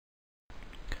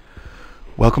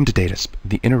Welcome to DADiSP,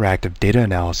 the interactive data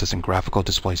analysis and graphical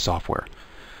display software.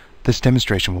 This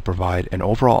demonstration will provide an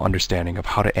overall understanding of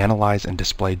how to analyze and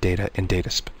display data in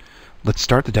DADiSP. Let's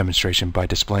start the demonstration by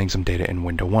displaying some data in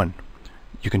Window 1.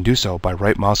 You can do so by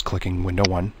right mouse clicking Window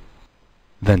 1,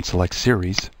 then select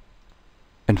Series,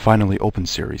 and finally open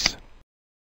Series.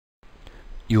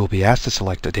 You will be asked to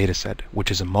select a dataset,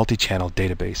 which is a multi-channel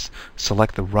database.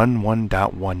 Select the Run1.1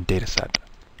 dataset.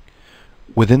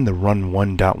 Within the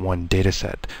Run1.1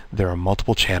 dataset, there are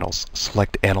multiple channels.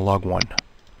 Select Analog 1.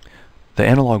 The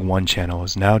Analog 1 channel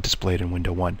is now displayed in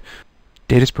Window 1.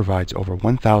 DADiSP provides over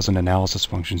 1,000 analysis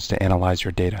functions to analyze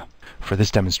your data. For this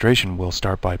demonstration, we'll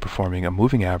start by performing a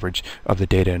moving average of the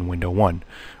data in Window 1.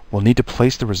 We'll need to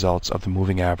place the results of the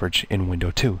moving average in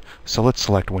Window 2, so let's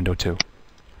select Window 2.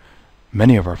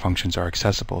 Many of our functions are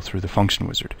accessible through the Function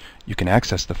Wizard. You can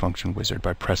access the Function Wizard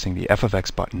by pressing the F of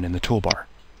X button in the toolbar.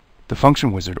 The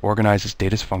Function Wizard organizes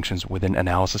DADiSP functions within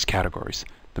analysis categories.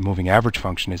 The moving average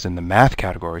function is in the Math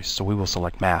category, so we will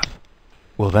select Math.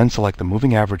 We'll then select the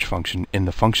moving average function in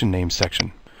the Function Name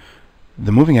section.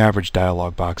 The moving average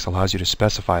dialog box allows you to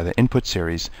specify the input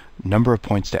series, number of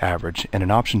points to average, and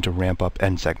an option to ramp up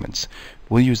end segments.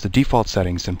 We'll use the default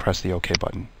settings and press the OK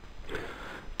button.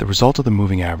 The result of the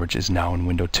moving average is now in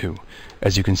Window 2.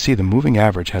 As you can see, the moving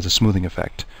average has a smoothing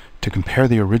effect. To compare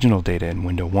the original data in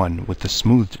Window 1 with the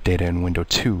smoothed data in Window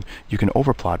 2, you can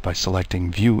overplot by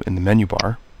selecting View in the menu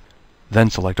bar,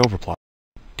 then select Overplot.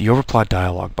 The Overplot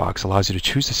dialog box allows you to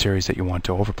choose the series that you want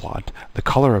to overplot, the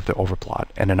color of the overplot,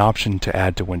 and an option to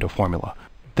add to window formula.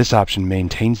 This option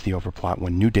maintains the overplot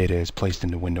when new data is placed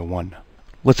into Window 1.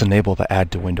 Let's enable the Add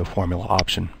to Window Formula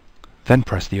option. Then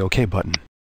press the OK button.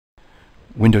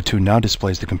 Window 2 now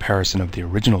displays the comparison of the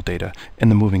original data and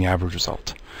the moving average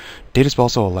result. DADiSP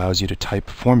also allows you to type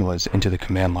formulas into the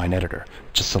command line editor.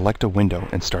 Just select a window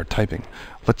and start typing.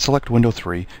 Let's select Window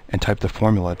 3 and type the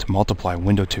formula to multiply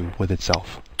Window 2 with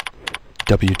itself.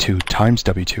 W2 times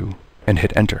W2 and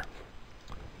hit Enter.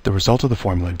 The result of the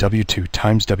formula W2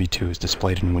 times W2 is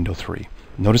displayed in Window 3.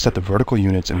 Notice that the vertical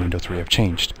units in Window 3 have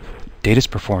changed.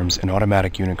 DADiSP performs an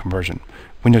automatic unit conversion.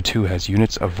 Window 2 has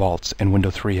units of volts and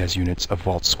Window 3 has units of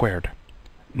volts squared.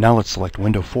 Now let's select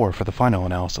Window 4 for the final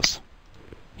analysis.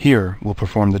 Here, we'll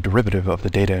perform the derivative of the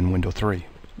data in Window 3.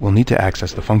 We'll need to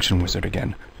access the Function Wizard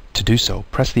again. To do so,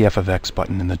 press the F of X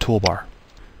button in the toolbar.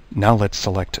 Now let's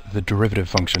select the derivative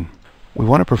function. We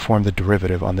want to perform the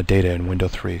derivative on the data in Window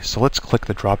 3, so let's click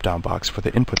the drop-down box for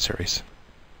the input series.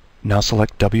 Now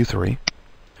select W3,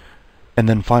 and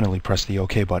then finally press the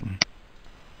OK button.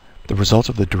 The result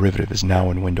of the derivative is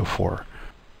now in Window 4.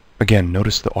 Again,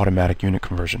 notice the automatic unit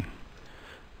conversion.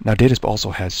 Now DADiSP also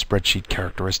has spreadsheet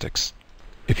characteristics.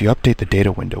 If you update the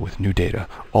data window with new data,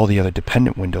 all the other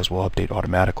dependent windows will update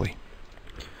automatically.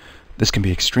 This can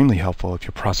be extremely helpful if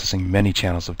you're processing many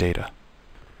channels of data.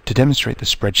 To demonstrate the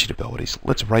spreadsheet abilities,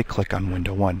 let's right-click on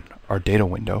Window 1, our data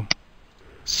window,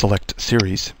 select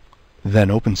Series,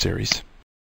 then Open Series.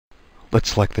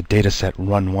 Let's select the dataset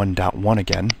Run1.1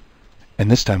 again, and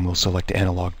this time we'll select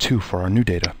Analog 2 for our new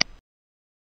data.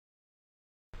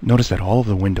 Notice that all of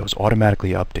the windows automatically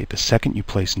update the second you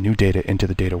place new data into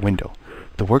the data window.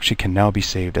 The worksheet can now be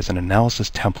saved as an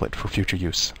analysis template for future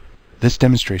use. This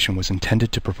demonstration was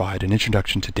intended to provide an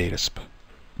introduction to DADiSP.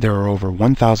 There are over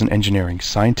 1,000 engineering,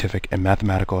 scientific, and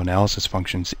mathematical analysis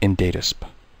functions in DADiSP.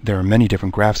 There are many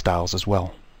different graph styles as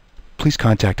well. Please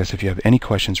contact us if you have any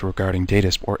questions regarding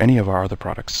DADiSP or any of our other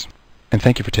products. And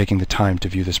thank you for taking the time to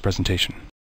view this presentation.